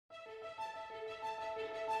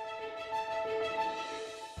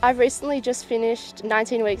I've recently just finished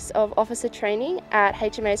 19 weeks of officer training at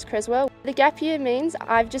HMAS Creswell. The gap year means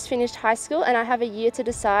I've just finished high school and I have a year to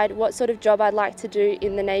decide what sort of job I'd like to do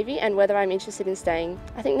in the Navy and whether I'm interested in staying.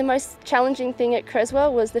 I think the most challenging thing at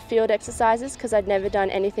Creswell was the field exercises because I'd never done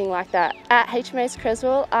anything like that. At HMAS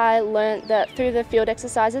Creswell I learnt that through the field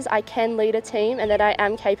exercises I can lead a team and that I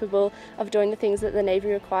am capable of doing the things that the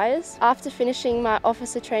Navy requires. After finishing my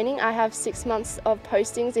officer training I have 6 months of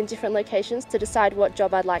postings in different locations to decide what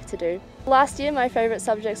job I'd like to do. Last year my favourite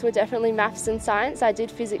subjects were definitely maths and science. I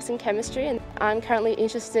did physics and chemistry and I'm currently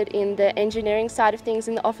interested in the engineering side of things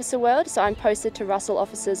in the officer world, so I'm posted to Russell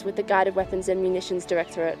officers with the Guided Weapons and Munitions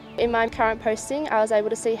Directorate. In my current posting I was able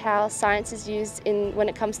to see how science is used when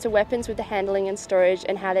it comes to weapons with the handling and storage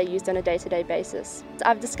and how they're used on a day-to-day basis.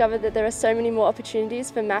 I've discovered that there are so many more opportunities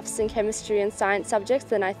for maths and chemistry and science subjects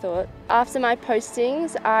than I thought. After my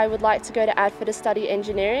postings I would like to go to Adfa to study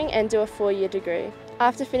engineering and do a 4-year degree.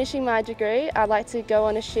 After finishing my degree, I'd like to go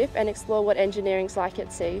on a ship and explore what engineering's like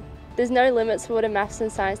at sea. There's no limits for what a maths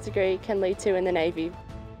and science degree can lead to in the Navy.